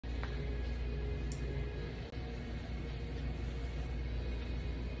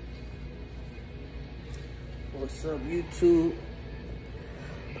What's up, YouTube?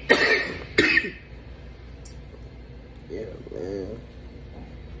 Yeah, man.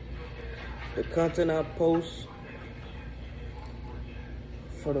 The content I post,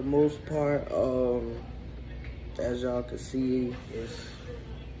 for the most part, as y'all can see,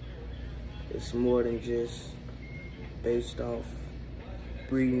 it's more than just based off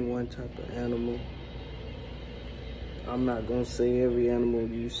breeding one type of animal. I'm not gonna say every animal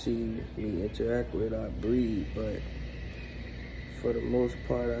you see me interact with I breed, but for the most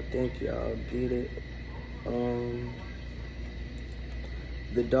part, I think y'all get it.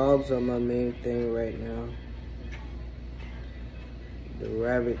 The dogs are my main thing right now. The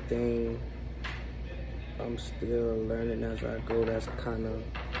rabbit thing, I'm still learning as I go. That's kind of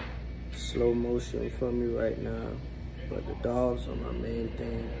slow motion for me right now. But the dogs are my main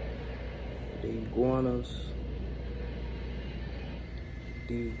thing. The iguanas,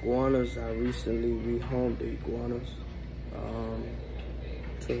 I recently rehomed the iguanas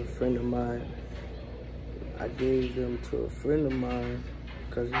to a friend of mine. I gave them to a friend of mine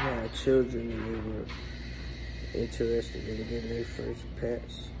because he had children and they were interested in getting their first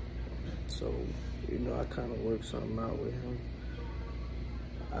pets. So, you know, I kind of worked something out with him.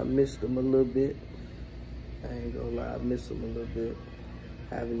 I missed him a little bit. I ain't gonna lie, I missed him a little bit.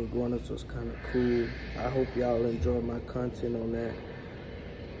 Having iguanas was kind of cool. I hope y'all enjoy my content on that.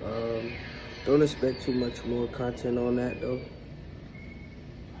 Don't expect too much more content on that though.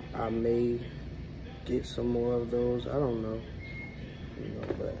 I may get some more of those, I don't know. You know,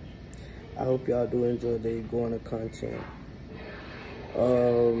 but I hope y'all do enjoy the iguana content.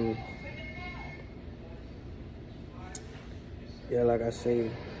 Yeah, like I say,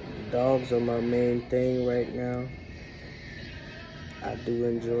 the dogs are my main thing right now. I do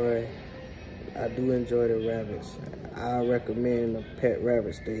enjoy the rabbits. I recommend the pet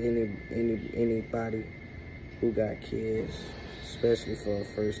rabbits to anybody who got kids, especially for a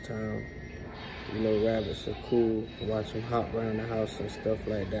first time. You know, rabbits are cool. Watch them hop around the house and stuff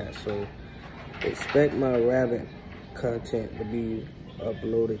like that. So expect my rabbit content to be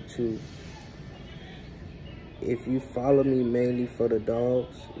uploaded too. If you follow me mainly for the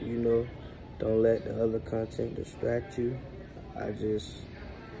dogs, you know, don't let the other content distract you. I just,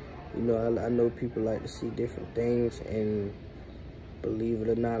 you know, I know people like to see different things, and believe it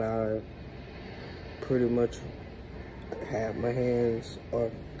or not, I pretty much have my hands, or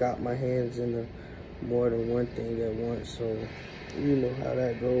got my hands in the more than one thing at once, so you know how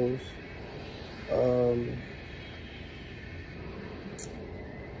that goes.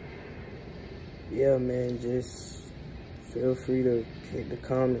 Yeah, man, just feel free to hit the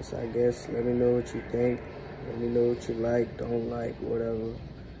comments, I guess. Let me know what you think. Let me know what you like, don't like, whatever.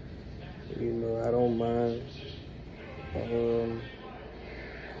 You know, I don't mind.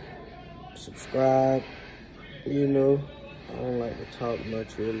 Subscribe, you know. I don't like to talk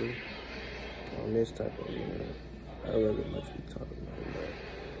much, really, on this type of, you know, I really much be talking about it.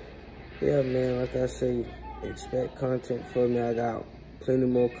 But yeah, man, like I say, expect content from me. I got plenty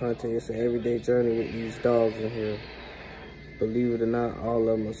more content. It's an everyday journey with these dogs in here. Believe it or not, all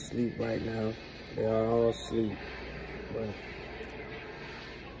of them are asleep right now. They are all asleep. But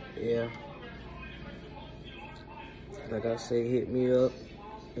yeah, like I say, hit me up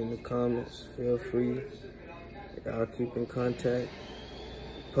in the comments. Feel free. Y'all keep in contact.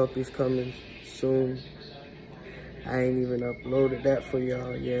 Puppies coming soon. I ain't even uploaded that for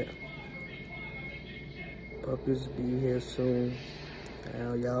y'all yet. Puppies be here soon.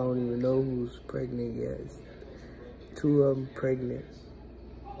 Now y'all don't even know who's pregnant yet. 2 of them pregnant.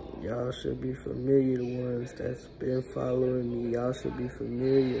 Y'all should be familiar, the ones that's been following me. Y'all should be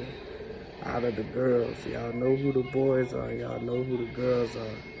familiar out of the girls. Y'all know who the boys are. Y'all know who the girls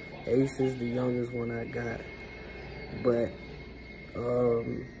are. Ace is the youngest one I got. But,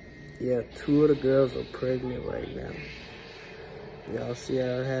 yeah, 2 of the girls are pregnant right now. Y'all see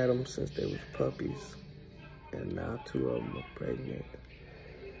how I had them since they was puppies. And now 2 of them are pregnant.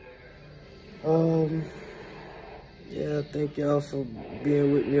 Yeah, thank y'all for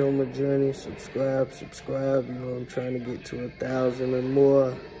being with me on my journey. Subscribe. You know, I'm trying to get to 1,000 and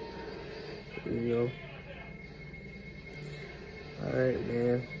more. You know. All right,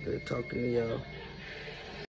 man. Good talking to y'all.